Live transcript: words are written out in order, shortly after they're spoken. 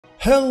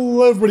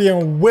Hello everybody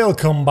and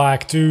welcome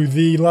back to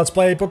the Let's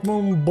Play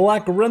Pokemon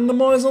Black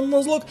Randomizer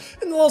Nuzlocke.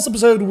 In the last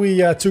episode we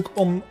took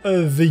on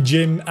the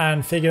gym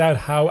and figured out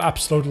how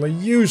absolutely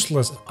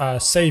useless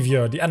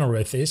Savior the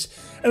Anorith is.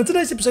 And in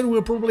today's episode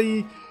we'll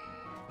probably...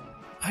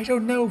 I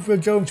don't know if we're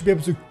going to be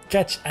able to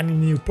catch any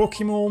new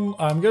Pokemon.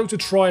 I'm going to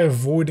try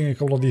avoiding a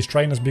couple of these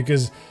trainers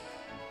because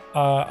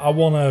I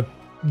want to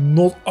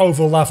not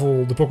over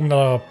level the Pokemon that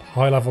are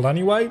high leveled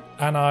anyway,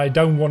 and I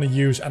don't want to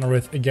use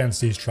Anorith against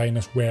these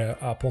trainers where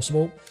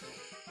possible.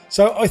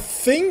 So I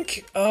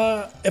think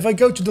if I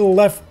go to the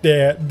left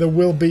there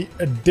will be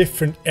a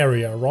different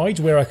area, right,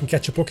 where I can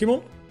catch a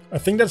Pokemon. I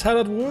think that's how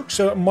that works,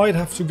 so I might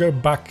have to go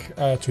back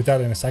to that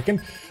in a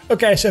second.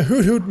 Okay, so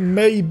Hoot,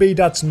 maybe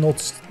that's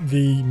not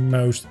the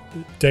most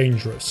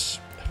dangerous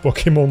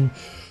Pokemon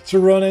to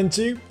run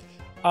into.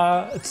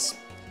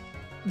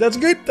 That's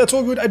good, that's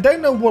all good. I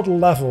don't know what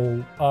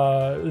level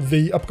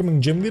the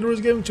upcoming gym leader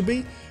is going to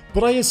be,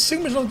 but I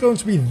assume it's not going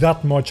to be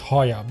that much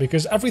higher,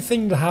 because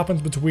everything that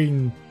happens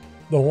between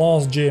the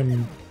last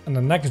gym and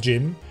the next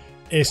gym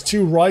is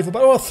three rival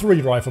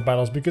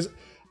battles, because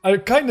I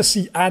kind of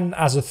see Anne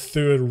as a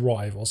third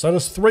rival. So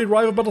there's 3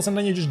 rival battles and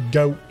then you just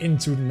go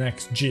into the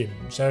next gym.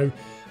 So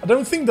I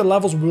don't think the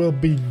levels will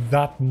be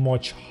that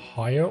much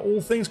higher,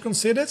 all things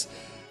considered,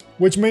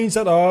 which means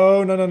that,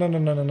 oh,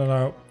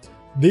 no.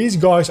 These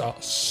guys are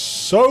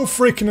so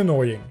freaking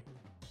annoying.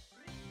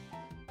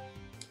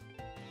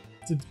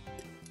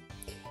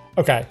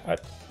 Okay,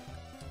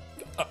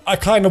 I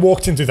kind of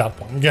walked into that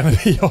one, I'm gonna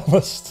be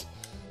honest.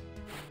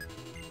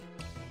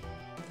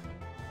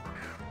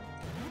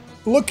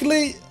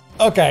 Luckily,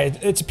 okay,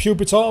 it's a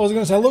Pupitar. I was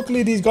gonna say,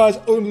 luckily these guys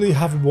only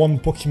have 1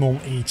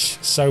 Pokemon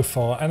each so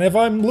far. And if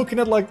I'm looking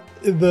at like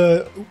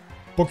the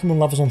Pokemon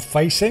levels on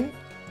facing,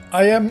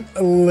 I am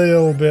a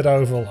little bit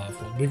over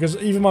leveled, because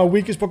even my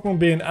weakest Pokemon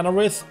being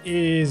Anorith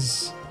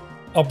is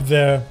up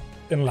there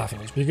in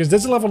levels, because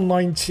this is level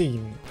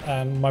 19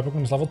 and my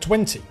Pokemon is level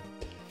 20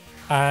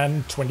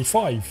 and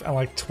 25 and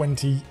like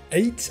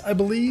 28 I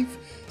believe,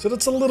 so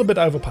that's a little bit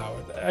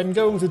overpowered. I'm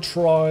going to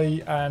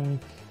try and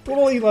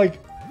probably like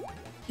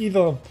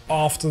either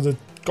after the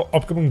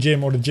upcoming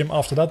gym or the gym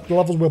after that, the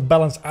levels will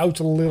balance out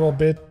a little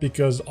bit,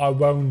 because I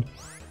won't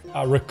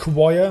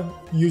require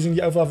using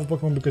the overlevel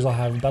Pokemon because I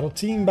have better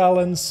team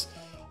balance.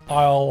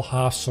 I'll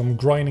have some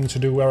grinding to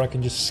do where I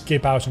can just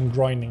skip out on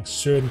grinding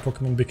certain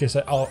Pokemon because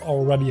they are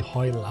already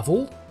high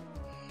level.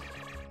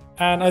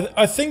 And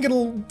I think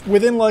it'll,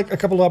 within like a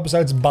couple of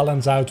episodes,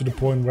 balance out to the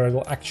point where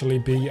it'll actually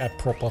be a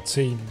proper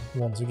team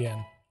once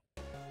again.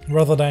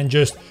 Rather than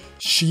just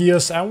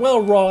Shears and,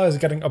 well, Ra is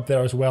getting up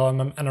there as well, and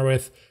then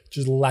Anorith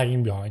just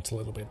lagging behind a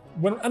little bit.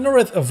 When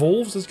Anorith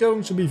evolves, it's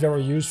going to be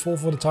very useful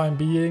for the time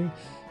being.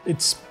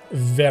 It's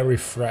very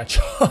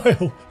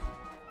fragile.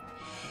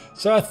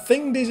 So I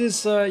think this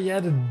is, yeah,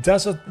 the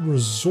Desert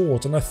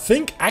Resort. And I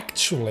think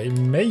actually,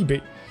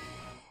 maybe...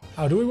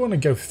 How do we want to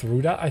go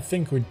through that? I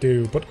think we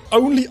do. But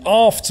only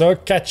after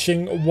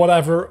catching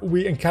whatever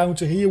we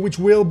encounter here, which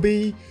will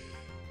be...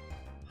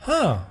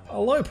 a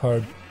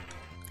Lopard.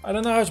 I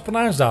don't know how to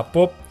pronounce that,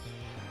 but...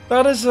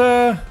 That is,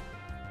 I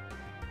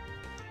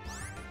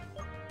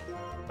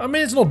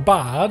mean, it's not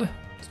bad.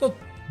 It's not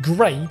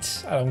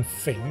great, I don't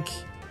think.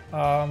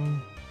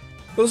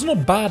 But it's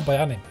not bad by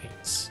any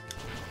means.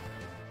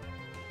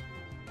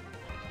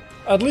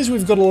 At least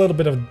we've got a little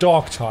bit of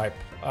Dark type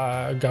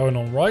going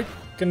on, right?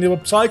 Can deal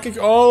with Psychic.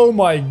 Oh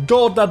my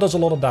god, that does a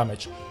lot of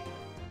damage.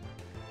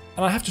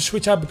 And I have to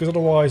switch out because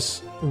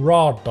otherwise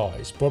Ra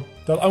dies. But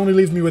that only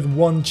leaves me with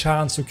 1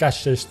 chance to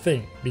catch this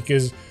thing,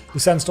 because the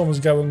Sandstorm is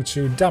going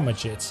to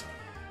damage it.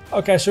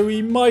 Okay, so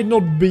we might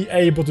not be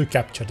able to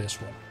capture this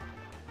one.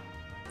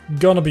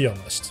 Gonna be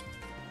honest.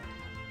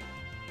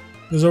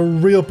 There's a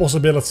real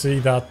possibility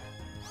that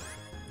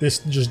this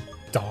just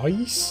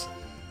dies?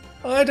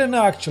 I don't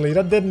know actually,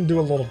 that didn't do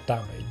a lot of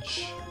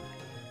damage.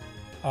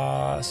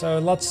 So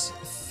let's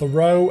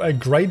throw a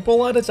Great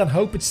Ball at it and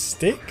hope it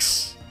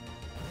sticks.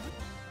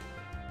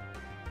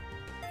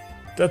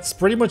 That's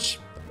pretty much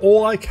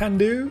all I can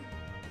do.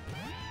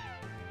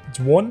 It's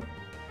 1.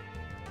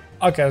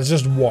 Okay, it's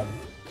just 1.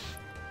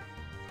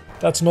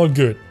 That's not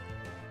good.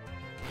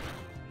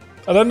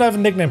 I don't have a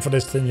nickname for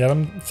this thing yet,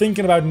 I'm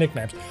thinking about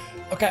nicknames.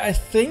 Okay, I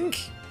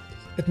think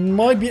it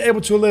might be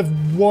able to live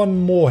 1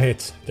 more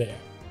hit there.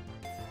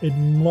 It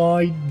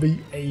might be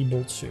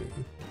able to.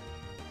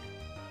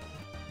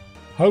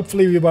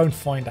 Hopefully we won't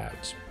find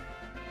out.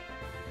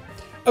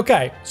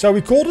 Okay, so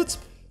we caught it.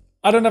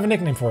 I don't have a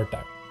nickname for it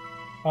though.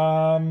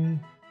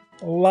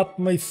 Let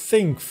me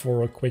think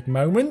for a quick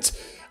moment.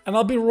 And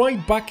I'll be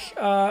right back.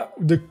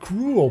 The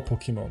cruel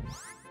Pokemon.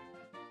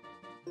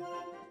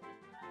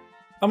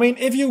 I mean,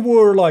 if you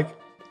were like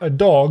a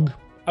dog,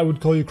 I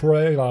would call you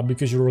Cruella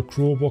because you're a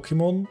cruel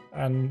Pokemon,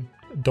 and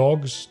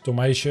dogs,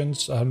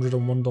 Dalmatians,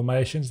 101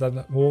 Dalmatians, that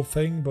whole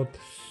thing, but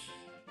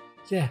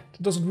yeah,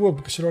 that doesn't work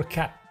because you're a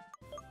cat.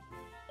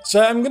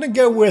 So I'm gonna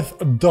go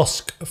with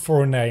Dusk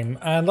for a name,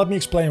 and let me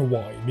explain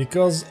why.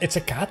 Because it's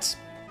a cat,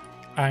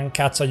 and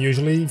cats are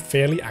usually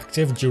fairly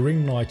active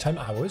during nighttime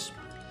hours.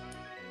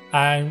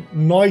 And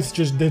Night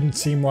just didn't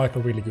seem like a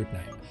really good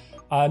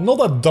name. Not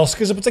that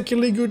Dusk is a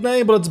particularly good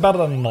name, but it's better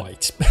than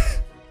Night.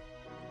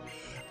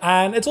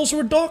 And it's also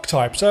a dark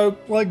type, so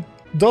like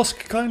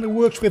Dusk kind of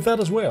works with that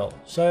as well.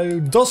 So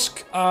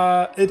Dusk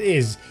it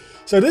is.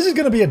 So this is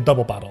going to be a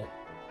double battle.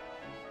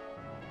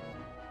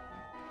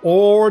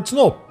 Or it's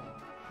not.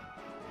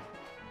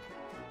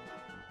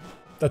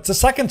 That's the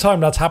second time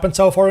that's happened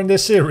so far in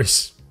this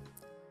series.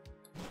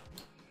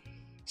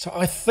 So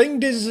I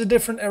think this is a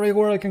different area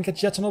where I can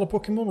catch yet another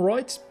Pokemon,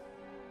 right?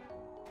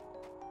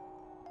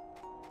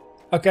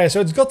 Okay, so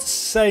it's got the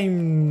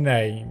same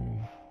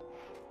name.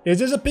 Is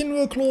this a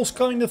pinwheel claws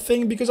kind of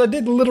thing? Because I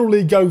did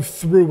literally go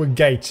through a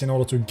gate in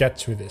order to get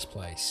to this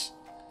place.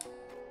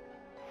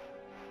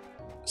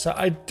 So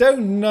I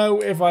don't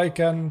know if I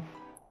can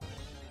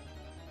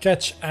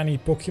catch any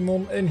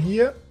Pokemon in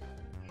here.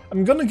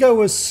 I'm gonna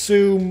go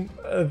assume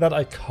that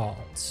I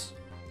can't.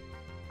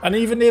 And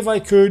even if I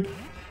could,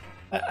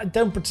 I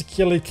don't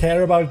particularly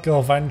care about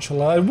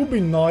Galvantula. It would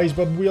be nice,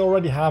 but we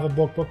already have a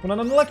bug Pokemon,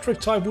 and an electric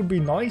type would be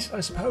nice,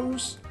 I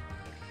suppose.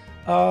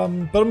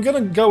 But I'm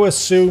gonna go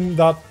assume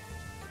that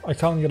I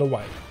can't get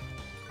away.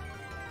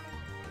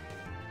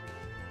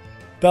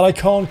 That I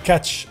can't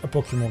catch a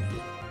Pokemon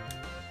here.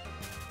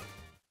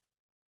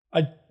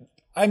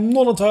 I'm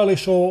not entirely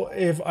sure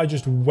if I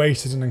just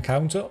wasted an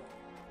encounter,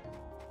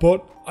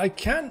 but I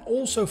can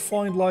also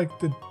find like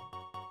the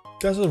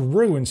desert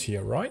ruins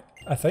here, right?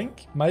 I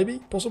think,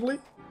 maybe, possibly,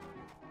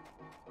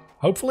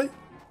 hopefully,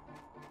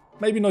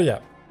 maybe not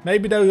yet.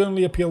 Maybe they'll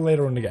only appear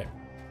later in the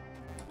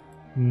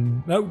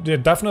game. No, they're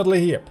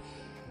definitely here.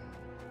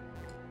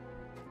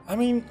 I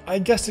mean, I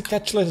guess the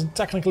catch list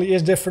technically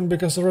is different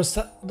because there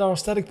are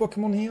static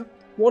Pokemon here.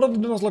 What are the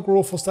Nuzlocke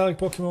rules for static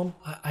Pokemon?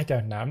 I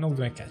don't know. I'm not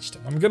going to catch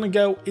them. I'm going to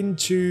go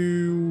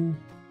into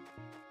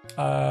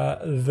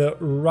the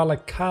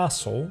Relic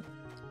Castle,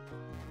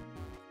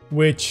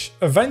 which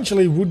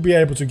eventually would be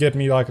able to get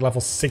me like level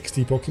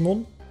 60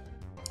 Pokemon.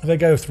 If I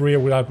go through here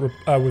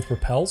with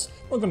Repels,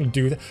 I'm not going to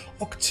do that.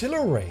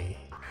 Octillery!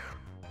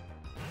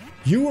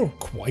 You were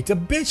quite a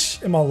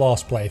bitch in my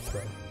last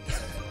playthrough.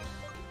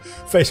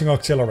 Facing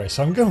Octillery,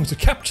 so I'm going to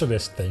capture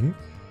this thing.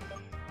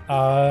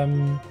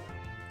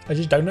 I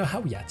just don't know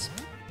how yet.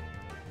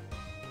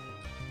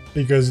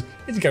 Because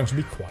it's going to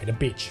be quite a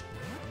bitch.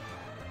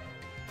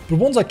 But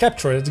once I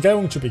capture it, it's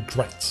going to be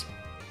great.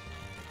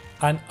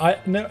 And I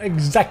know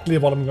exactly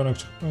what I'm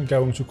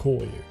going to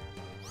call you.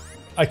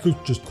 I could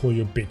just call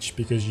you a bitch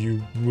because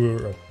you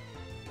were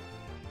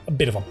a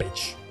bit of a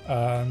bitch.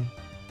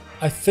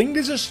 I think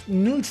this is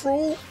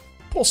neutral,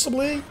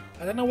 possibly.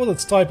 I don't know what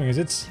its typing is.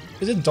 Is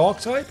it dark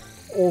type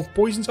or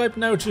poison type?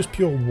 No, it's just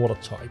pure water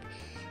type.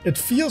 It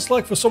feels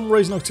like for some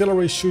reason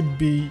Octillery should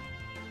be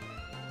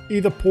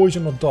either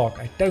poison or dark.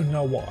 I don't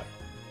know why.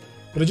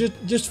 But it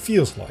just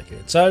feels like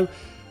it. So,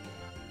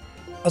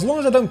 as long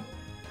as I don't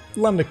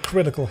land a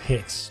critical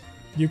hit,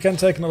 you can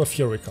take another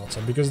Fury Cutter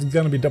because it's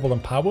going to be double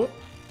in power.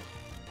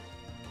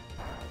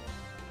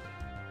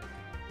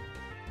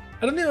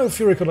 I don't know if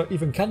Fury Cutter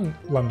even can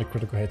land the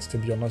critical hits, to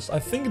be honest. I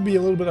think it'd be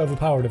a little bit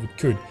overpowered if it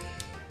could.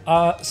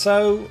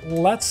 So,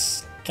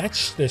 let's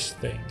catch this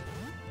thing.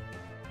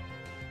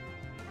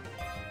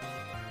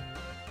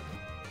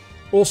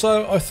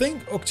 Also, I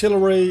think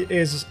Octillery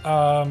is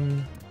has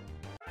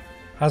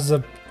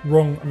the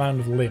wrong amount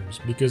of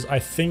limbs because I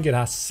think it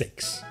has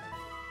 6.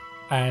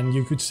 And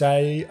you could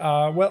say,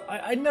 well,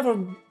 I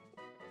never...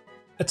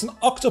 It's an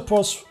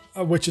octopus,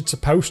 which it's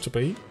supposed to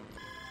be,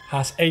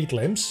 has 8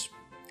 limbs,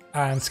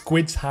 and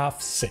squids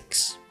have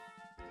 6.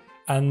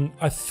 And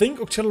I think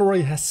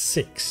Octillery has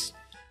 6,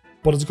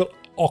 but it's got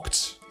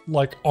oct,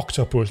 like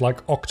octopus,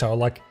 like octo,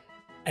 like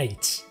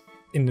 8.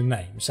 In the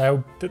name,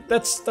 so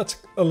that's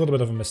a little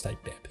bit of a mistake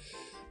there.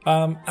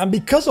 And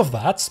because of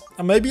that,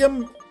 and maybe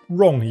I'm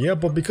wrong here,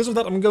 but because of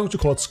that I'm going to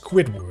call it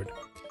Squidward.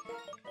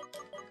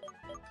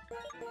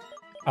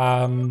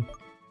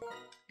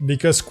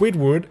 Because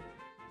Squidward...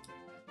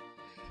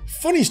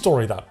 Funny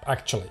story that,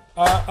 actually.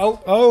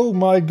 Oh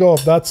my god,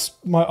 that's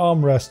my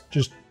armrest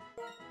just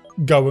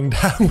going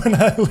down when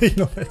I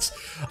lean on it.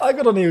 I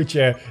got a new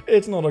chair,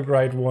 it's not a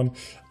great one.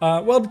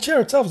 Well, the chair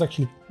itself is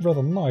actually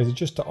rather nice, it's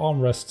just the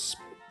armrests...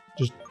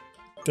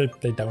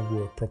 They don't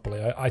work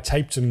properly. I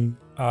taped them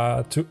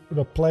to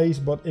the place,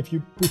 but if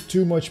you put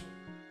too much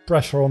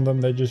pressure on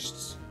them, they do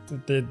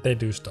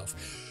stuff.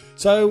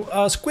 So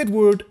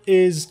Squidward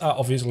is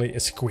obviously a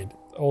squid.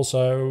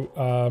 Also,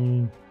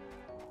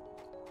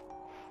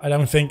 I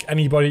don't think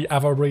anybody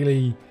ever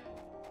really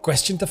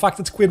questioned the fact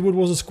that Squidward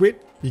was a squid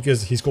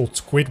because he's called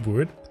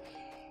Squidward.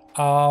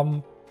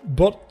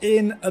 But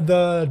in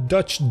the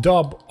Dutch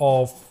dub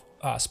of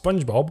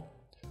SpongeBob,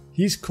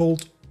 he's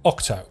called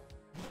Octo.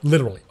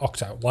 Literally,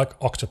 octo, like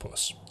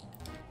octopus.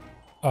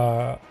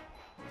 And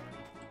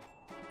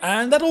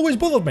that always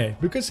bothered me,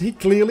 because he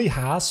clearly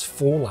has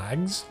 4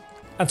 legs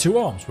and 2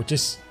 arms, which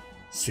is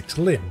 6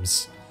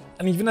 limbs.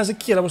 And even as a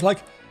kid, I was like,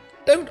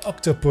 don't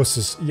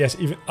octopuses... Yes,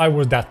 even I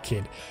was that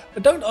kid.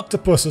 Don't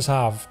octopuses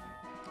have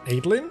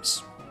 8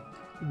 limbs?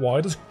 Why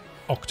does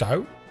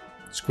Octo,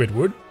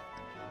 Squidward,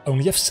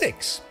 only have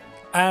 6.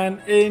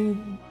 And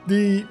in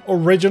the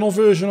original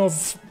version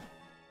of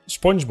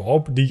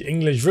SpongeBob, the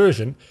English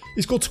version,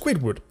 is called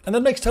Squidward, and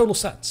that makes total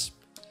sense.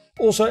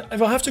 Also,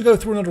 if I have to go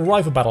through another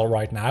rival battle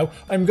right now,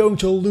 I'm going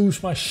to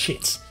lose my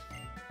shit.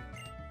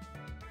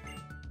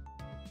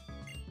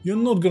 You're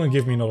not gonna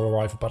give me another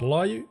rival battle,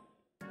 are you?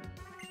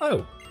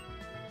 Oh.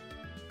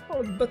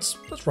 Oh, that's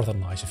rather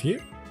nice of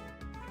you.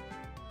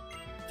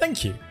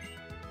 Thank you.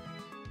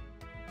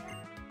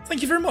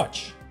 Thank you very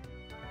much.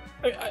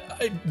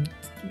 I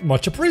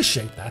much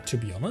appreciate that, to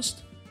be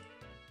honest.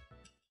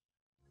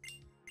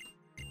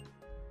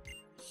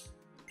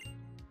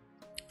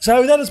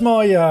 So that is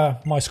my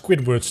my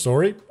Squidward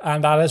story,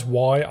 and that is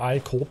why I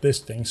called this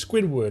thing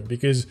Squidward,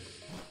 because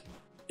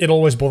it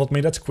always bothered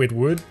me that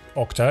Squidward,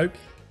 Octo,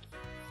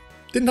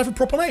 didn't have a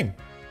proper name.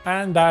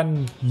 And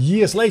then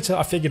years later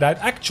I figured out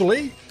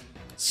actually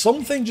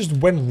something just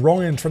went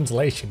wrong in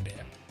translation there.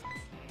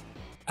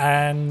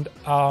 And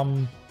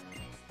I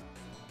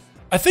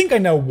think I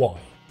know why.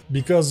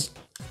 Because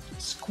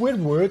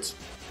Squidward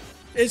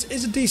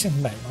is a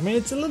decent name. I mean,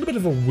 it's a little bit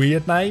of a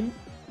weird name,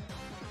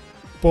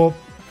 but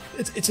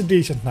it's a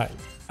decent name.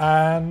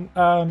 And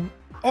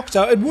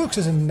Octo, it works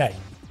as a name.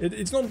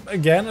 It's not,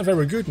 again, a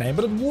very good name,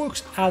 but it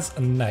works as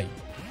a name.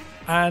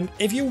 And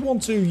if you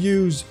want to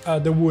use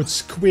the word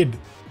squid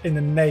in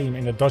a name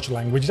in the Dutch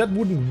language, that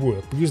wouldn't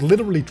work, because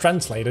literally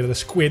translated as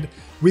squid,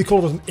 we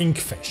call it an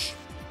inkfish.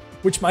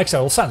 Which makes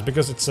total sense,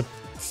 because it's a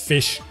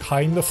fish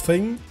kind of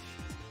thing,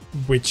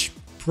 which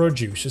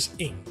produces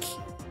ink.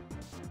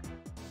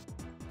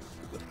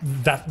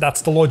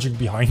 That's the logic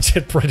behind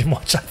it, pretty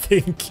much, I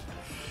think.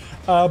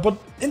 But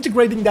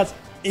integrating that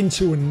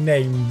into a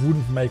name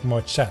wouldn't make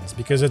much sense,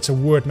 because it's a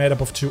word made up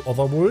of 2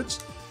 other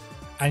words,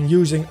 and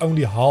using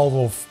only half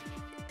of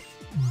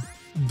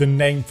the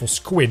name for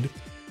squid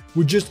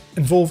would just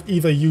involve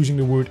either using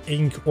the word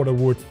ink or the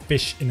word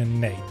fish in a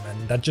name,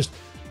 and that just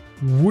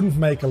wouldn't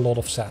make a lot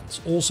of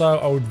sense. Also,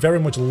 I would very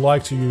much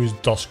like to use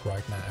dusk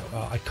right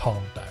now. I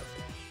can't though,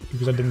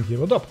 because I didn't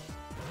heal it up.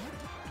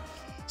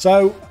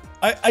 So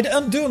I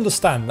do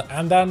understand.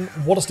 And then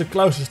what is the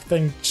closest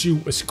thing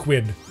to a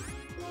squid?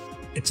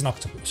 It's an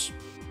octopus.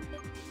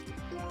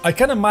 I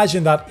can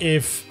imagine that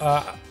if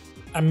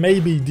and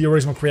maybe the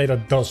original creator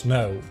does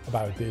know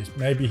about this.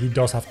 Maybe he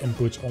does have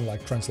inputs on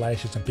like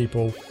translations, and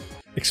people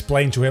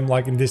explain to him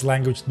like in this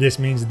language this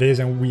means this,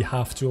 and we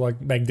have to like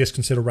make this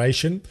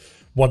consideration.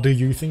 What do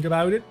you think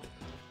about it?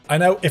 I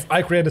know if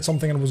I created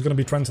something and it was going to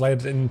be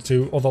translated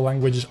into other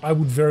languages, I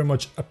would very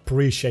much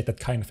appreciate that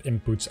kind of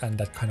inputs and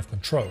that kind of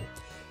control.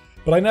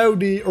 But I know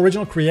the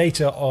original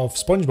creator of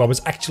SpongeBob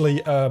is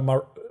actually a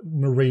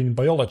marine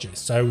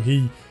biologist, so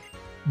he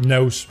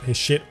knows his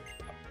shit.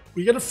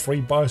 We get a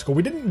free bicycle.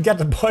 We didn't get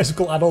the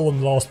bicycle at all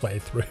in the last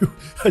playthrough.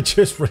 I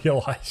just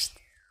realized.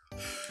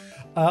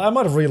 I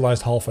might have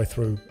realized halfway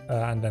through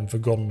and then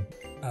forgotten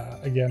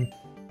again.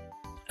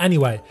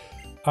 Anyway,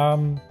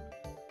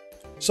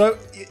 so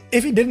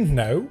if he didn't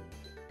know,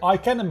 I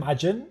can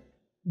imagine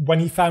when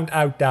he found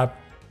out that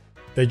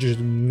they just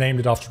named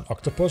it after an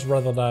octopus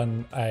rather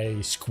than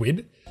a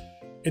squid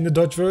in the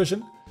Dutch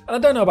version. And I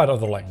don't know about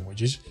other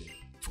languages,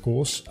 of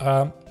course.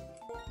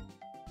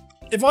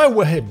 If I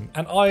were him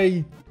and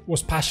I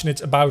was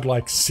passionate about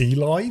like sea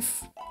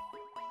life,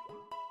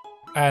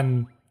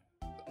 and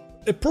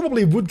it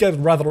probably would get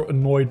rather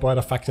annoyed by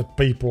the fact that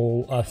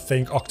people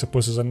think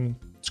octopuses and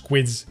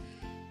squids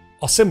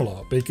are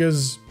similar,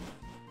 because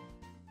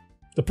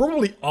they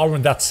probably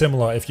aren't that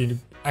similar if you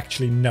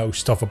actually know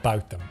stuff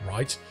about them,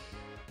 right?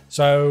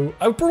 So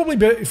I would probably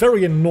be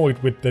very annoyed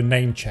with the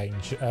name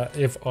change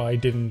if I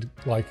didn't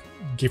like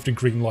give the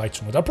green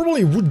light on it. I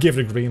probably would give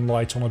the green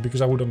light on it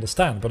because I would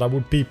understand, but I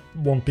would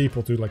want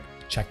people to like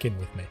check in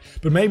with me.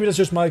 But maybe that's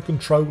just my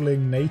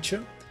controlling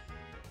nature.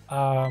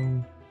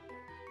 I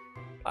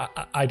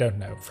don't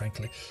know,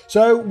 frankly.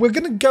 So we're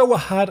gonna go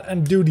ahead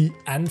and do the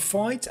end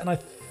fight, and I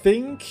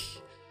think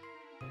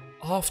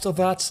after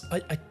that,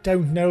 I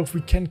don't know if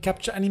we can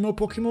capture any more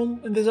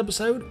Pokemon in this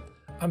episode.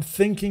 I'm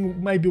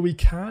thinking maybe we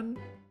can,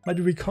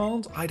 maybe we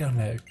can't, I don't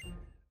know.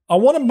 I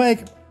want to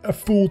make a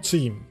full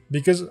team,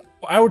 because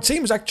our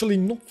team is actually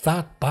not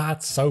that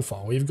bad so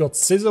far. We've got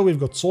Scizor, we've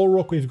got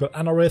Solrock, we've got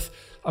Anorith.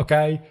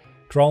 Okay,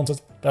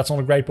 granted, that's not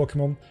a great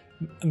Pokemon.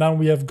 And then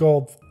we have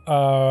got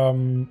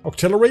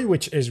Octillery,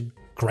 which is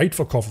great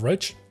for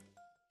coverage.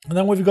 And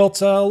then we've got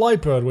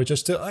Liepard, which is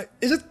still...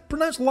 is it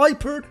pronounced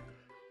Liepard?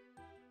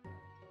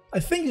 I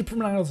think it's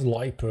pronounced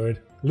Liepard.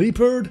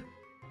 Liepard?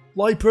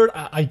 Liepard?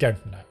 I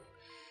don't know.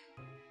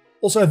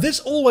 Also, this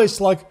always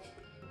like...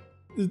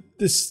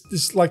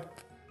 This like...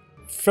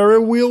 Ferry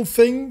wheel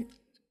thing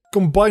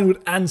combined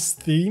with Ant's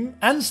theme.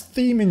 Ant's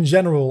theme in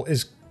general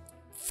is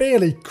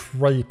fairly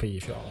creepy,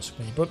 if you ask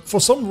me. But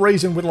for some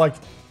reason with like...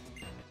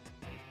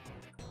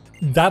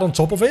 that on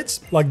top of it,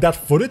 like that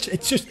footage,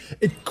 it's just,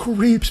 it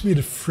creeps me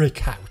the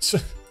frick out.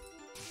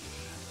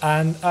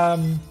 And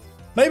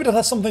maybe that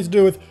has something to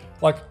do with,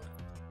 like,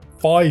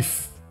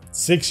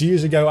 5-6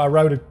 years ago I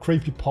wrote a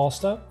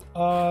creepypasta.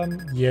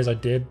 Yes, I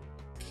did.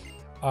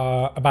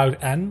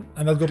 about N,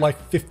 and that got like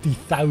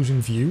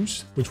 50,000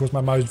 views, which was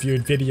my most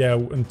viewed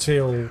video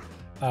until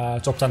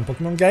top 10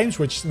 Pokemon games,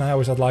 which now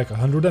is at like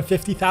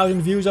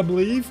 150,000 views, I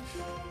believe.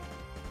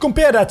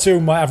 Compare that to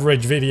my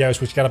average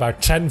videos, which get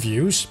about 10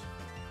 views.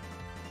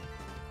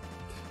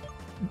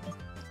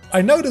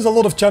 I know there's a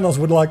lot of channels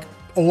with like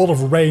a lot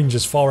of range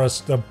as far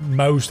as the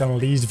most and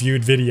least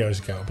viewed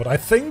videos go, but I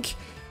think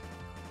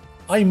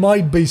I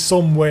might be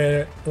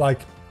somewhere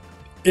like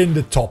in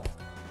the top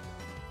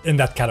in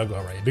that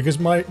category, because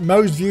my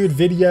most viewed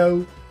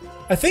video,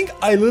 I think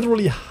I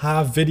literally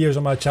have videos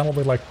on my channel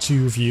with like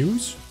 2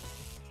 views,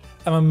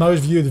 and my most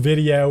viewed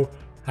video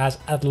has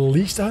at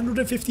least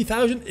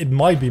 150,000. It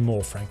might be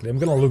more, frankly. I'm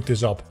gonna look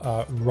this up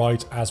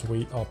right as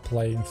we are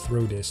playing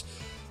through this.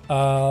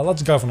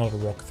 Let's go for another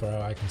rock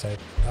throw, I can take.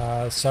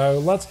 So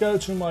let's go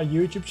to my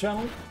YouTube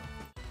channel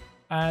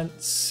and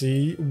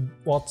see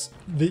what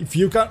the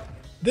view count.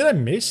 Did I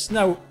miss?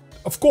 No,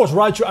 of course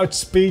Raichu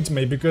outspeeds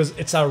me because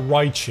it's a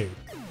Raichu.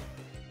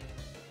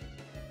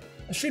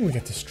 I shouldn't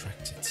get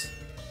distracted.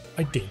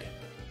 I did.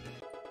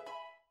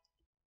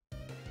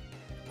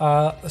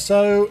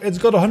 So it's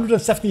got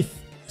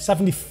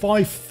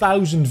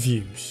 175,000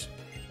 views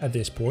at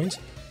this point.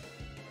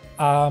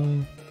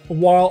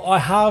 While I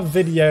have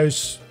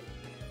videos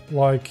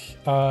like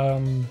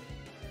the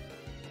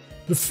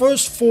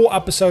first 4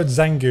 episodes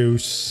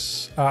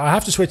Zangoose, I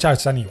have to switch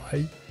out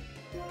anyway.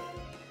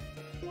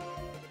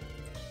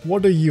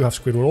 What do you have,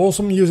 Squidward?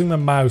 Also, I'm using my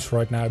mouse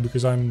right now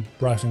because I'm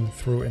browsing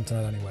through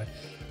internet anyway.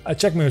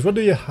 Check moves, what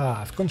do you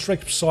have?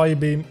 Constrict, Psy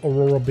Beam,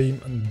 Aurora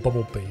Beam, and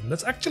Bubble Beam.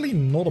 That's actually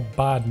not a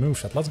bad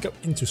moveset. Let's go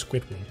into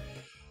Squidward.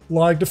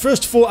 Like, the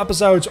first 4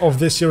 episodes of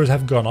this series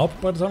have gone up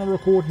by the time I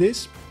record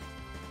this.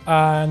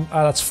 And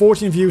that's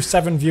 14 views,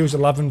 7 views,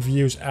 11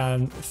 views,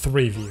 and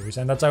 3 views.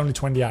 And that's only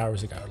 20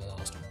 hours ago, the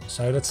last one.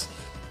 So that's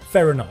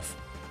fair enough.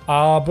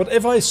 But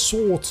if I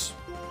sort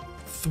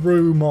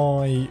through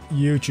my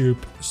YouTube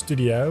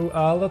studio,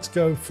 let's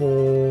go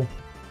for,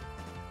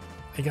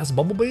 I guess,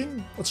 Bubble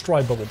Beam? Let's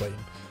try Bubble Beam.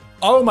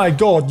 Oh my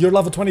god, you're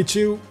level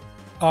 22?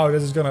 Oh,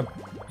 this is gonna...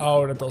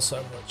 Oh, that does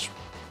so much.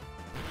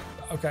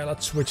 Okay,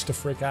 let's switch the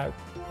frick out.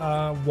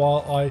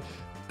 While I...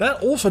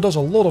 That also does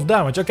a lot of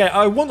damage. Okay,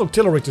 I want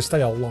Octillery to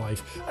stay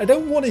alive. I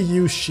don't want to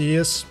use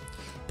Shears,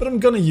 but I'm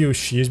gonna use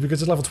Shears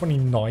because it's level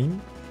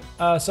 29.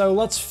 So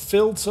let's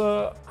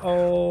filter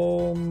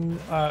on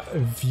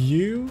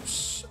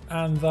views,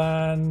 and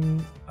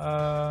then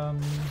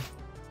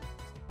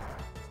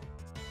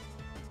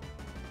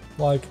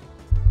like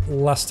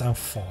less than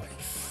 5.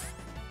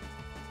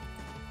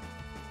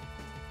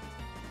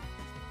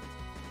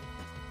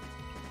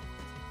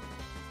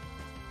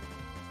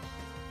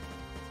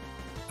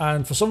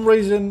 And for some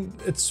reason,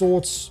 it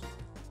sorts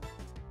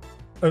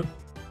a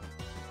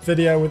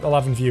video with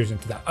 11 views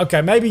into that.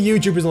 Okay, maybe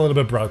YouTube is a little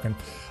bit broken.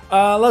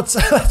 Let's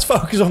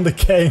focus on the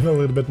game a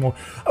little bit more.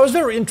 I was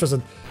very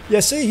interested. Yeah,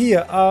 see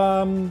here,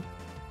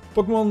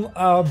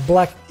 Pokemon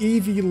Black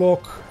Eevee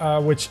Lock,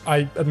 which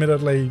I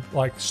admittedly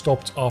like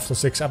stopped after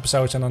 6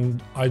 episodes, and then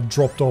I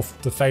dropped off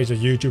the face of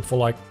YouTube for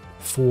like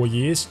 4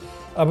 years,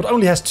 but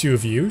only has 2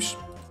 views,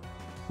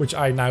 which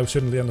I now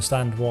certainly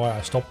understand why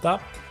I stopped that.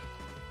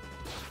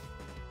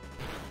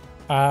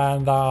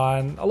 And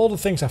then a lot of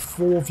things have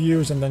 4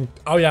 views, and then,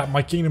 oh yeah,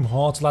 my Kingdom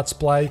Hearts Let's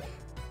Play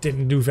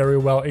didn't do very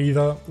well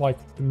either. Like,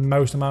 the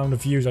most amount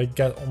of views I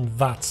get on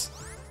that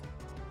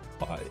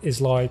is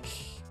like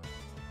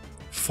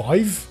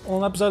 5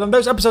 on an episode. And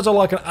those episodes are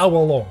like an hour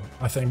long,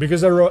 I think,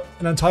 because they're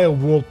an entire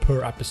world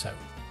per episode.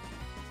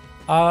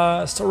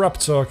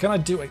 Staraptor, can I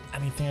do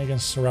anything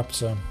against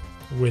Staraptor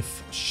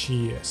with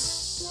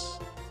Shears?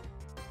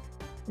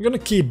 I'm gonna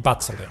keep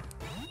battling.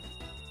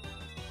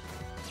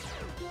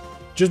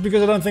 Just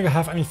because I don't think I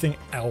have anything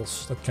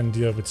else that can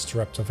deal with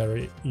Staraptor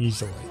very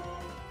easily.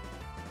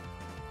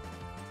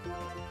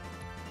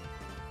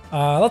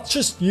 Let's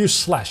just use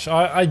Slash.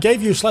 I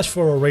gave you Slash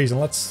for a reason.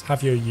 Let's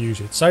have you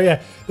use it. So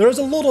yeah, there is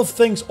a lot of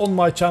things on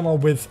my channel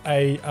with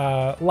a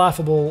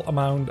laughable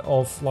amount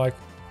of like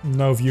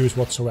no views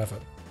whatsoever.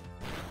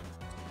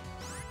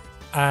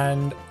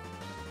 And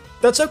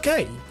that's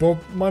okay. But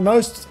my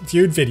most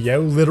viewed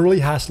video literally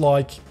has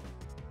like...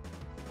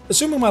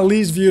 Assuming my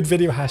least viewed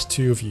video has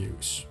 2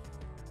 views.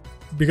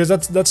 Because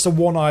that's the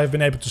one I've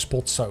been able to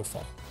spot so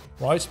far,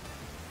 right?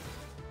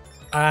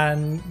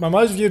 And my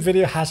most viewed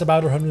video has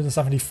about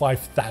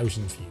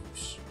 175,000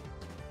 views.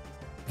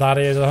 That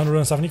is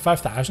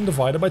 175,000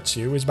 divided by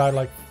 2 is about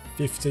like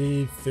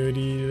 50,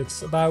 30,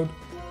 it's about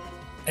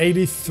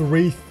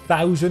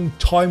 83,000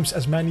 times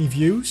as many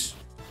views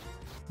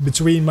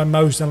between my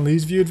most and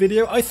least viewed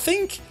video. I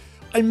think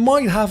I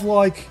might have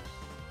like,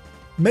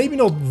 maybe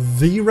not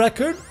the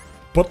record,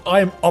 but I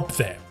am up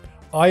there.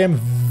 I am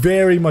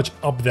very much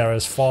up there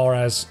as far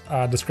as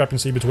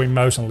discrepancy between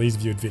most and least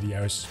viewed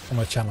videos on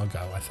my channel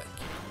go, I think.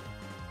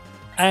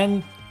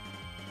 And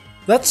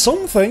that's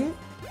something,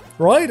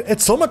 right?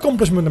 It's some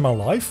accomplishment in my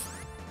life.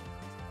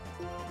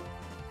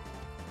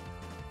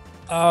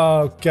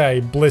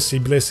 Okay, Blissey,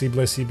 Blissey,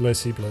 Blissey,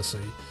 Blissey,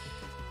 Blissey.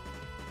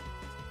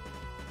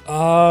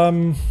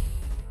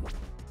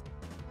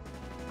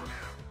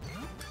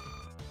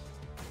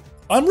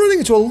 I'm running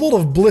into a lot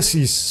of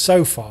Blissies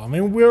so far. I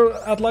mean, we're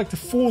at like the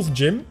 4th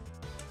gym,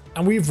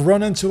 and we've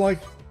run into like,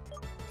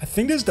 I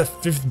think this is the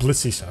 5th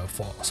Blissey so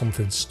far,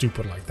 something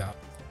stupid like that.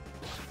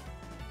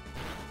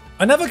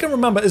 I never can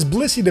remember, is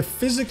Blissey the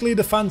physically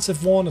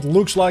defensive one? It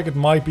looks like it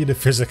might be the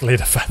physically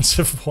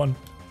defensive one.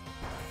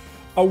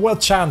 Oh, well,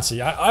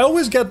 Chansey. I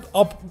always get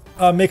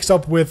mixed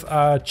up with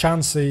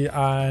Chansey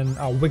and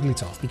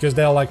Wigglytuff, because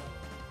they're like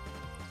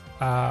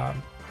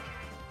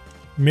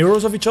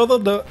mirrors of each other.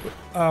 The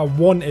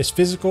one is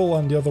physical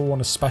and the other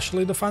one is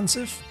specially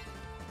defensive.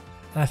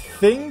 And I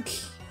think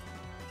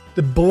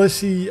the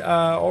Blissey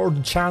or the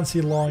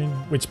Chansey line,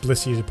 which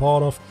Blissey is a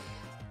part of,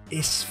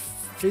 is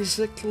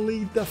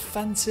physically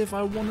defensive,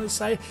 I want to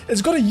say.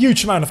 It's got a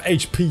huge amount of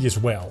HP as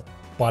well,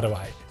 by the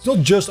way. It's not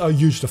just a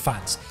huge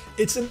defense.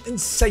 It's an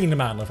insane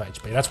amount of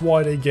HP. That's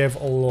why they give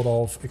a lot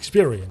of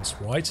experience,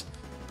 right?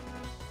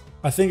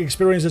 I think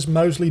experience is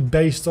mostly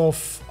based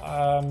off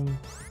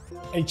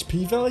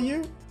HP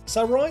value. Is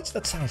that right?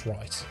 That sounds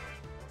right.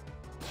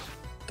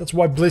 That's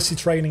why Blissey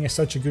training is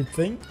such a good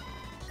thing.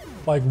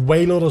 Like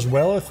Wailord as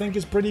well, I think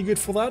is pretty good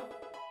for that.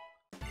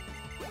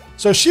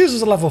 So Shears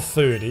is a level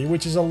 30,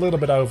 which is a little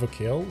bit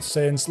overkill,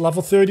 since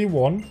level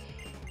 31...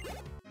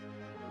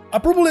 I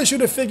probably should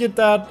have figured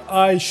that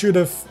I should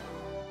have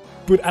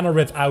put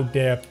Anorith out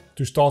there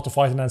to start the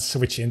fight and then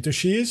switch into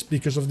Shears,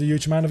 because of the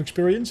huge amount of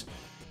experience.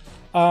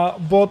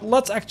 But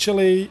let's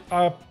actually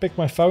pick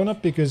my phone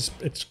up, because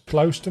it's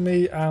close to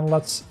me, and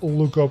let's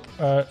look up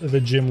the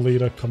gym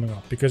leader coming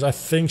up, because I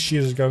think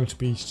Shears is going to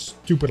be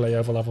stupidly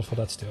over level for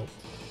that still.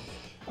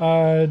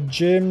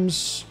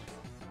 Gyms...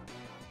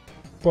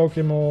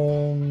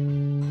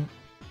 Pokemon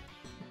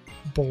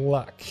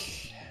Black.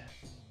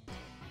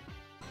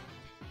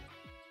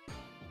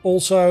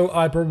 Also,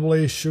 I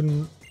probably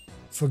shouldn't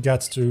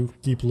forget to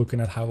keep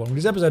looking at how long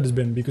this episode has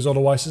been, because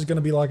otherwise it's going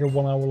to be like a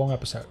 1 hour long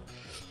episode.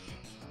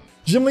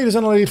 Gym leaders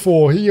and Elite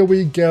 4. Here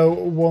we go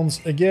once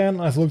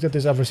again. I've looked at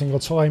this every single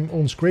time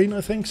on screen,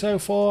 I think, so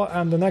far.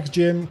 And the next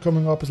gym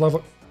coming up is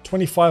level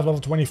 25, level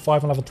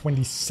 25, and level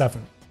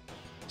 27.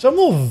 So I'm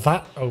not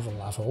that over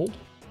leveled,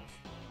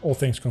 all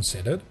things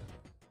considered.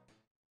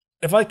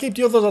 If I keep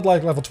the others at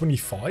like level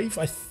 25,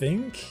 I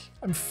think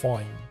I'm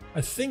fine.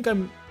 I think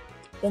I'm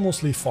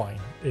honestly fine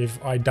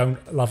if I don't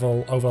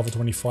level over level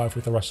 25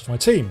 with the rest of my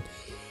team.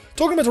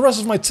 Talking about the rest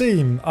of my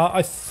team,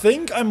 I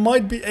think I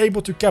might be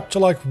able to capture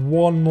like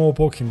 1 more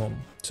Pokemon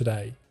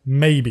today.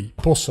 Maybe,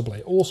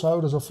 possibly.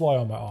 Also, there's a fly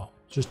on my arm.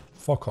 Just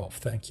fuck off,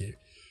 thank you.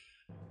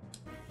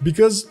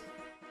 Because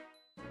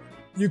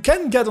you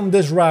can get on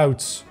this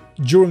route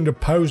during the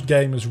post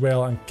game as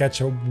well and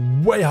catch a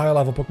way higher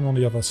level Pokemon on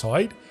the other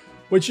side.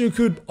 Which you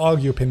could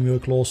argue pinwheel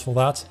claws for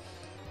that.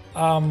 But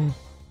I'm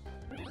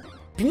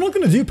not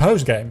going to do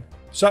post-game.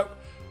 So...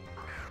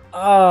 no.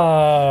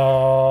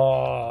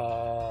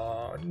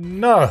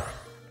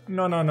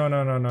 No.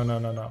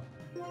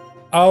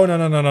 Oh,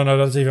 no.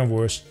 That's even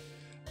worse.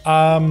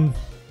 I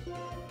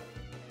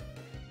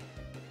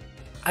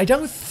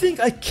don't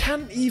think I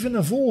can even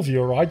evolve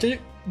you,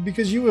 right?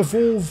 Because you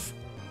evolve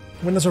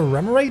when there's a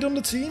Remoraid on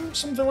the team?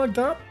 Something like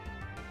that?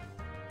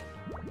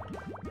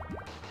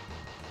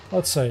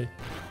 Let's see.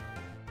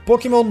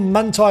 Pokemon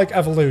Mantike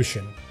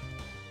Evolution.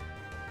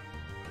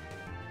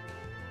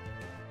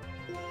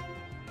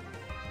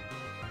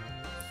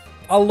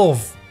 I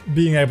love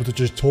being able to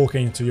just talk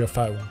into your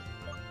phone.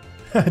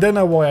 I don't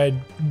know why I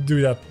do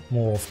that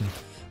more often.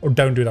 Or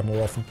don't do that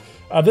more often.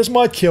 This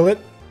might kill it.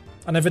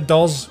 And if it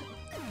does,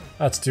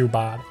 that's too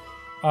bad.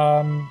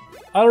 I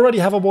already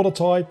have a water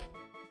type.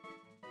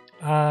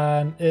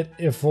 And it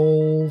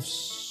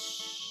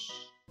evolves...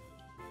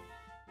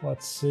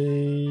 Let's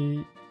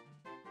see...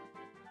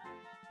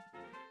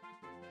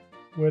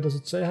 Where does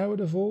it say how it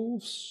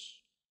evolves?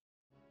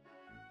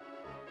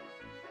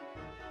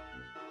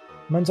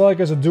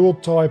 Mantike is a dual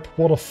type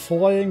water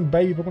flying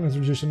baby Pokemon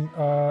introduction.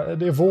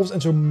 It evolves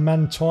into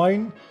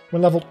Mantine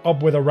when leveled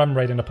up with a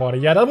Remoraid in the party.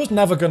 Yeah, that was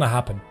never gonna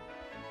happen.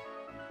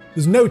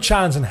 There's no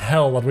chance in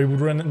hell that we would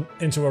run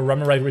into a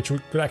Remoraid which we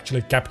could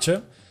actually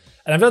capture.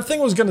 And if that thing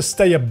was gonna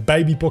stay a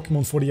baby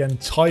Pokemon for the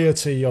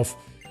entirety of...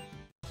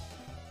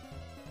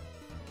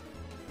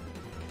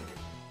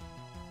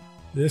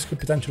 This could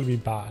potentially be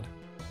bad.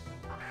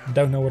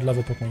 Don't know what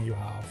level Pokemon you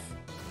have.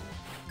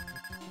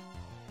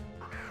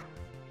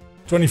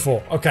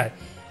 24. Okay.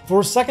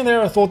 For a second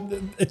there I thought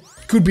it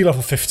could be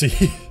level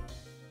 50.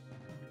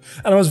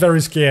 And I was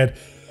very scared.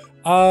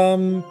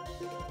 Let's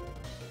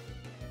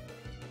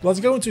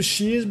go into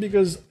Shears,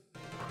 because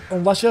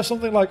unless you have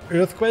something like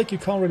Earthquake, you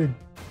can't really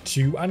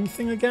do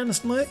anything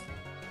against me.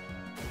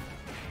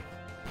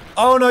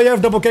 Oh no, you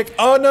have double kick.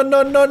 Oh no.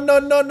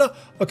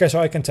 Okay, so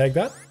I can take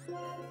that.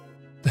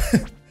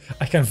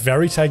 I can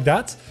very take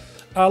that.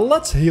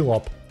 Let's heal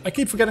up. I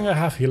keep forgetting I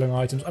have healing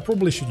items. I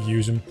probably should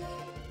use them.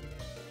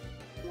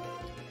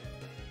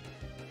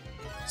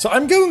 So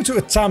I'm going to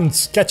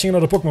attempt catching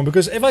another Pokemon,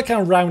 because if I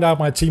can round out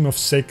my team of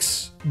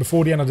 6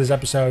 before the end of this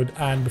episode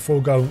and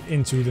before going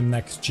into the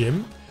next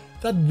gym,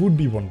 that would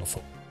be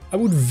wonderful. I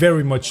would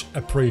very much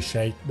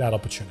appreciate that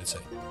opportunity.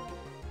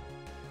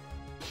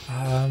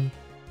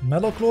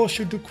 Metal Claw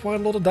should do quite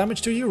a lot of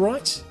damage to you,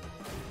 right?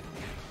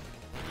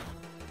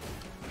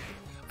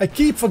 I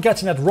keep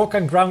forgetting that rock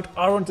and ground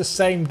aren't the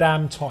same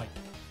damn type.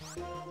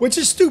 Which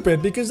is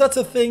stupid, because that's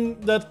a thing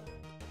that...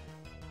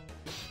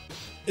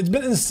 It's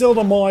been instilled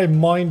on my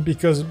mind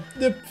because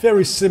they're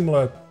very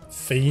similar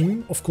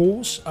theme, of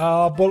course.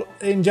 But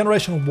in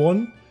Generation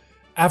 1,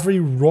 every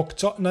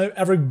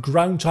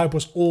ground type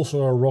was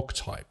also a rock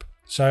type.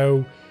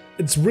 So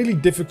it's really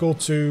difficult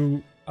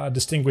to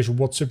distinguish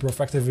what's super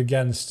effective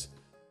against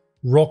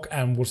rock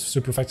and what's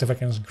super effective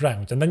against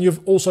ground. And then you've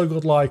also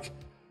got like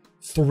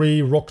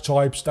 3 rock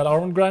types that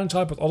aren't ground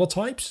type but other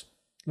types.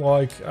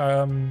 Like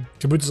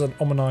Kabuto's and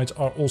Ommanites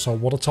are also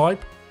water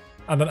type.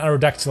 And then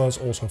Aerodactyl is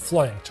also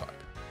flying type.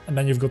 And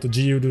then you've got the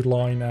Geodude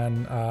line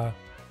and...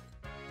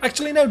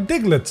 Actually no,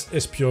 Diglett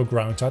is pure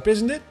ground type,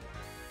 isn't it?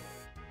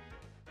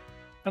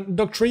 And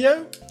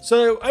Dugtrio?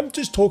 So I'm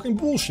just talking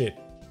bullshit.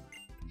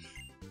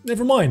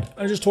 Never mind,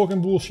 I'm just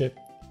talking bullshit.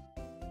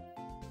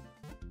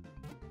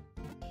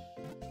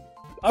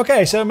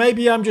 Okay, so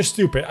maybe I'm just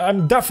stupid.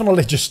 I'm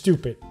definitely just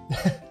stupid.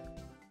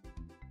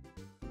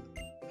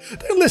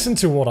 Don't listen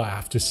to what I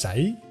have to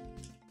say.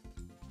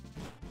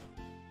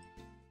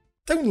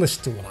 Don't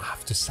listen to what I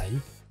have to say.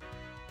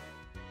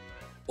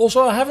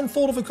 Also, I haven't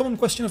thought of a common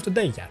question of the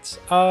day yet.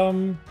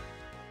 Well,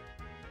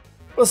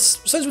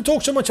 since we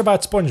talked so much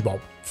about SpongeBob,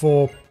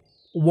 for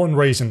one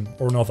reason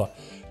or another.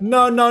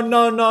 No.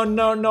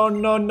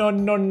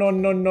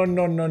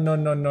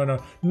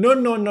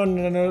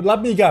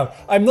 Let me go.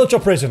 I'm not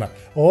your prisoner.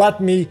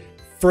 Let me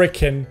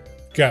freaking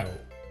go.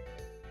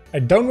 I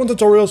don't want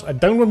tutorials. I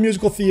don't want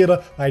musical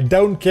theater. I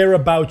don't care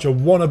about your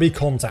wannabe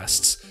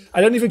contests.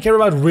 I don't even care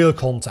about real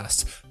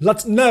contests.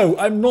 No,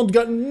 I'm not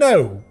gonna.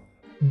 No.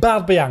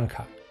 Bad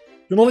Bianca.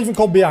 You're not even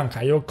called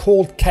Bianca. You're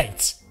called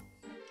Kate.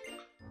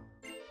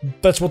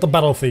 That's what the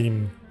battle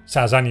theme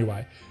says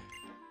anyway.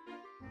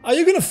 Are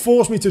you gonna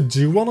force me to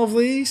do one of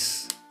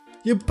these?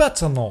 You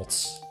better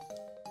not.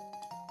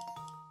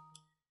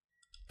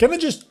 Can I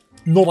just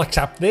not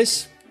accept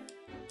this?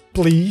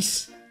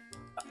 Please?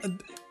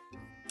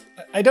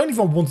 I don't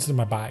even want it in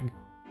my bag.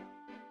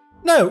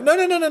 No.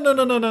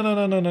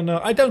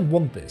 I don't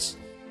want this.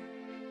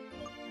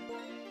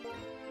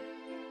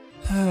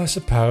 I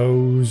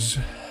suppose.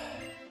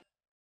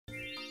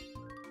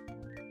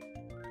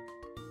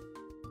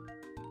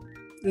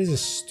 This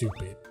is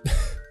stupid.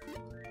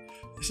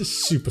 This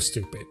is super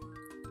stupid.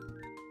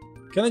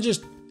 Can I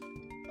just...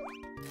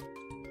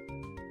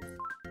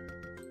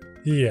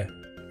 Here.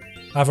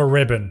 Have a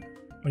ribbon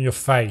on your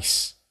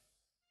face.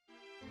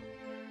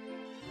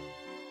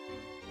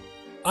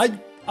 I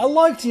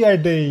like the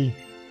idea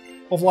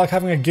of like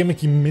having a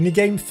gimmicky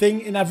minigame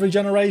thing in every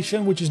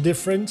generation, which is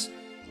different.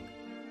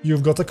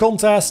 You've got the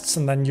contests,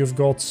 and then you've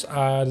got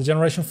the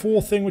Generation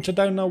 4 thing, which I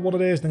don't know what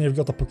it is. Then you've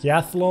got the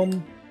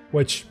Pokeathlon,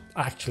 which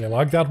I actually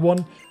like that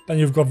one. Then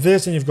you've got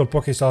this, and you've got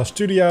PokeStar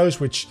Studios,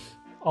 which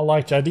I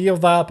like the idea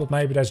of that, but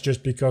maybe that's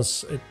just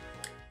because it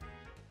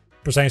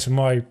pertains to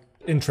my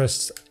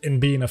interests in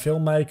being a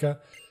filmmaker.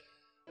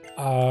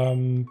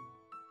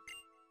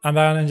 And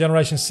then in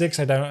Generation 6,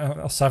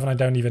 or 7, I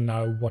don't even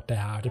know what they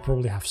have. They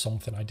probably have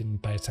something I didn't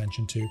pay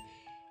attention to.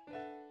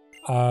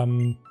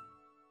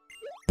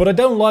 But I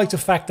don't like the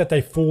fact that they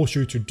force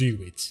you to do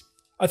it.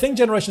 I think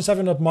Generation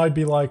 7 that might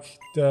be like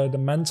the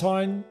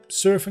Mantine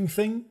surfing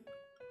thing.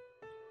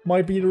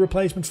 Might be the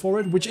replacement for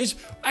it, which is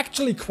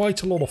actually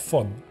quite a lot of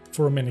fun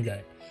for a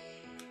minigame.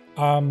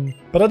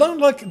 But I don't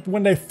like it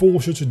when they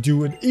force you to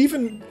do it,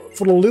 even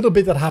for the little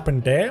bit that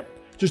happened there.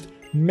 Just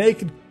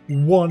make it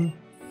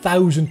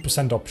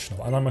 1000%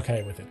 optional, and I'm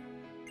okay with it.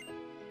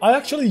 I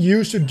actually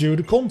used to do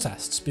the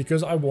contests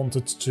because I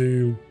wanted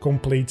to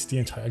complete the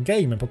entire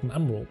game in Pokemon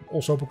Emerald.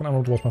 Also, Pokemon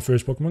Emerald was my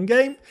first Pokemon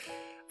game,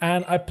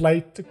 and I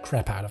played the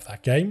crap out of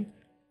that game.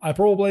 I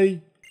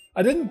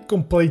didn't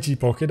complete the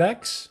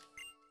Pokédex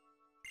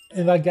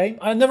in that game.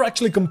 I never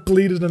actually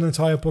completed an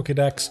entire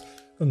Pokédex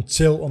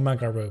until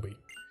Omega Ruby.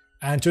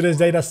 And to this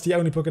day, that's the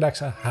only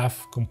Pokédex I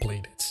have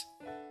completed.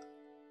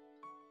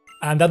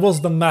 And that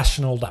was the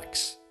National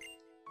Dex.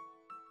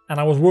 And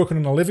I was working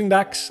on a living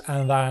Dex,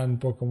 and then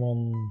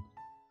Pokemon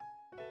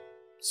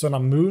Sun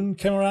and Moon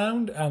came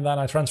around, and then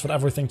I transferred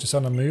everything to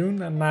Sun and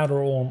Moon, and now they're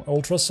all on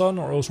Ultra Sun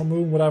or Ultra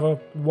Moon, whatever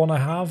one I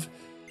have.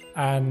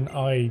 And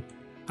I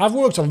have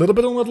worked a little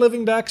bit on that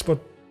living Dex, but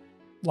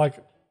like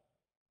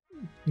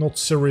not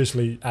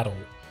seriously at all.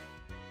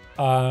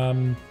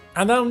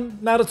 And then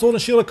now that Sword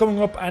and Shield are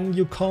coming up and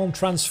you can't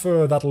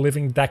transfer that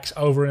living Dex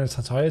over in its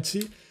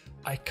entirety,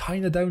 I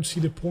kind of don't see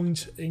the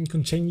point in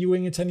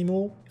continuing it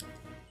anymore.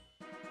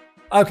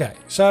 Okay,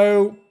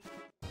 so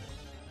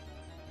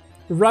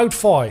Route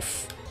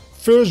 5,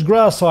 first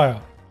Grassire.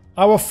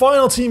 Our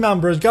final team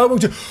member is going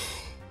to...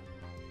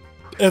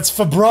 It's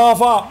for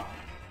Brava!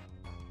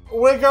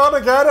 We're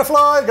gonna get a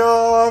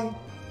Flygon!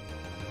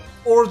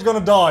 Or it's gonna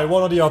die,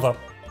 one or the other.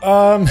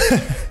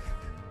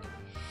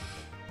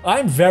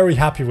 I'm very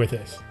happy with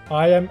this.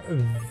 I am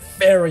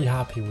very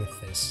happy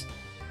with this.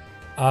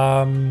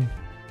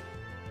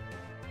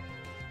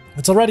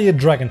 It's already a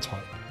Dragon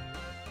type.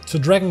 It's a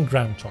dragon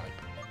ground type.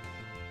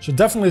 So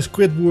definitely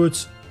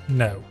Squidward,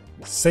 no.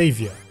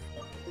 Savior,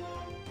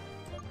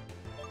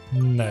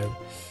 no.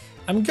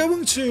 I'm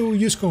going to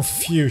use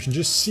Confusion,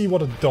 just see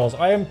what it does.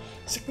 I am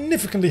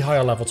significantly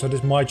higher level, so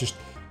this might just...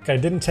 Okay,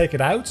 didn't take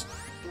it out.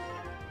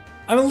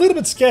 I'm a little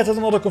bit scared that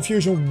another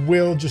Confusion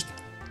will just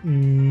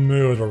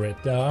murder it.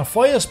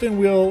 Fire Spin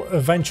will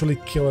eventually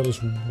kill it as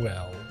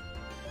well.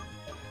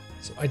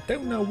 So I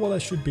don't know what I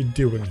should be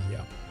doing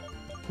here.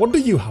 What do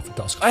you have,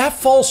 Dusk? I have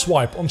False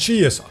Swipe on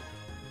Shears.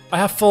 I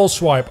have False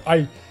Swipe.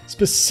 I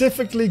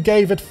specifically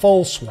gave it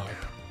False Swipe.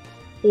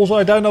 Also,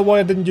 I don't know why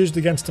I didn't use it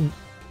against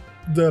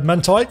the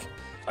Mentike.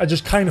 I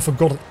just kind of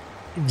forgot it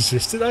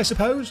existed, I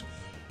suppose.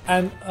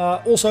 And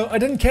also, I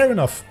didn't care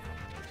enough.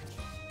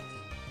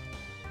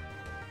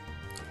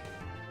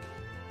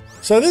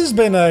 So this has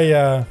been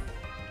a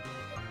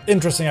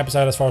interesting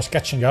episode as far as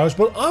sketching goes,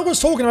 but I was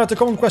talking about the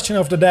common question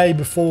of the day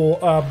before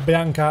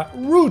Bianca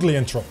rudely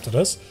interrupted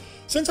us.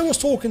 Since I was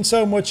talking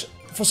so much,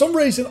 for some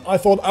reason I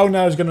thought, oh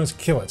no, it's going to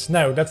kill it.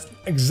 No, that's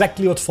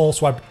exactly what False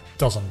Swipe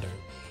doesn't do.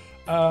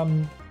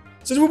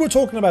 Since we were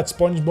talking about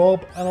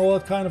SpongeBob and all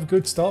that kind of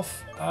good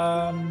stuff,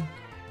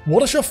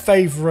 what is your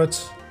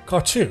favorite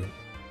cartoon?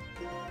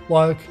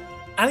 Like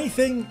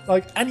anything,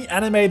 like any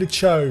animated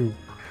show.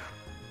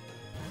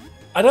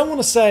 I don't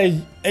want to say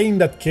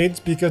aimed at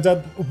kids, because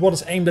that what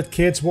is aimed at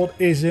kids, what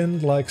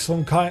isn't. Like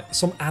some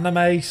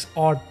animes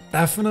are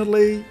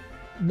definitely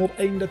not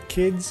aimed at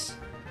kids,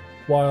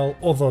 while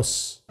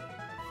others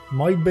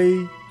might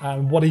be.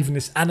 And what even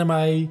is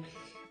anime?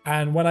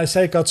 And when I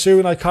say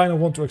cartoon, I kind of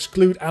want to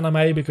exclude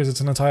anime because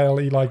it's an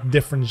entirely like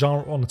different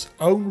genre on its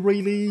own,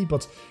 really.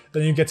 But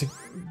then you get to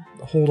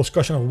the whole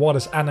discussion of what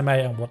is anime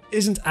and what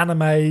isn't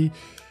anime,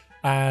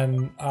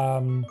 and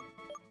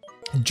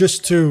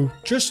just to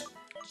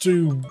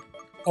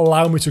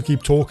allow me to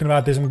keep talking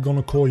about this, I'm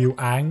gonna call you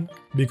Aang,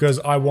 because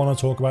I want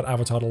to talk about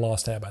Avatar: The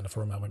Last Airbender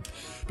for a moment,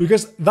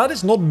 because that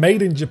is not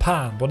made in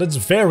Japan, but it's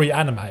very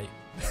anime.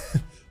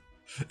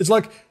 It's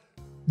like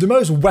the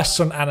most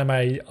Western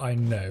anime I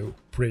know,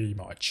 pretty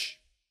much.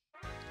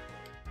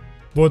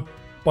 But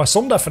by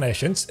some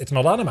definitions, it's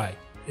not anime.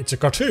 It's a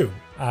cartoon.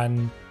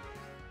 And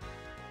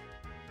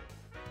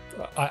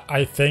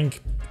I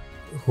think,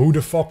 who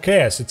the fuck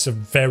cares? It's a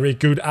very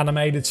good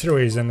animated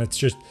series, and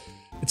it's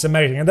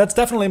amazing. And that's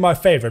definitely my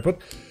favorite. But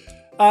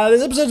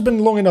this episode's been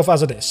long enough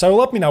as it is. So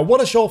let me know, what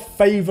is your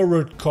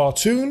favorite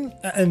cartoon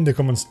in the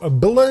comments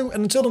below.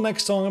 And until the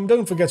next time,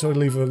 don't forget to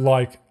leave a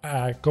like,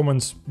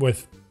 comments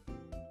with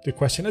the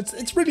question.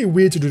 It's really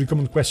weird to do the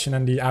comment question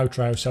and the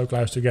outro so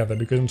close together,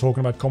 because I'm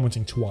talking about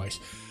commenting twice.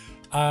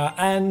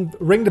 And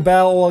ring the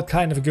bell, all that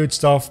kind of good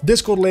stuff.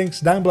 Discord links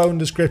down below in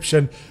the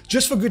description.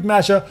 Just for good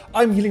measure,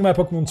 I'm healing my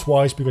Pokemon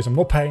twice because I'm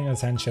not paying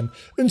attention.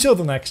 Until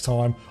the next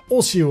time,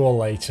 I'll see you all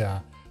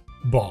later.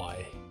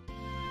 Bye.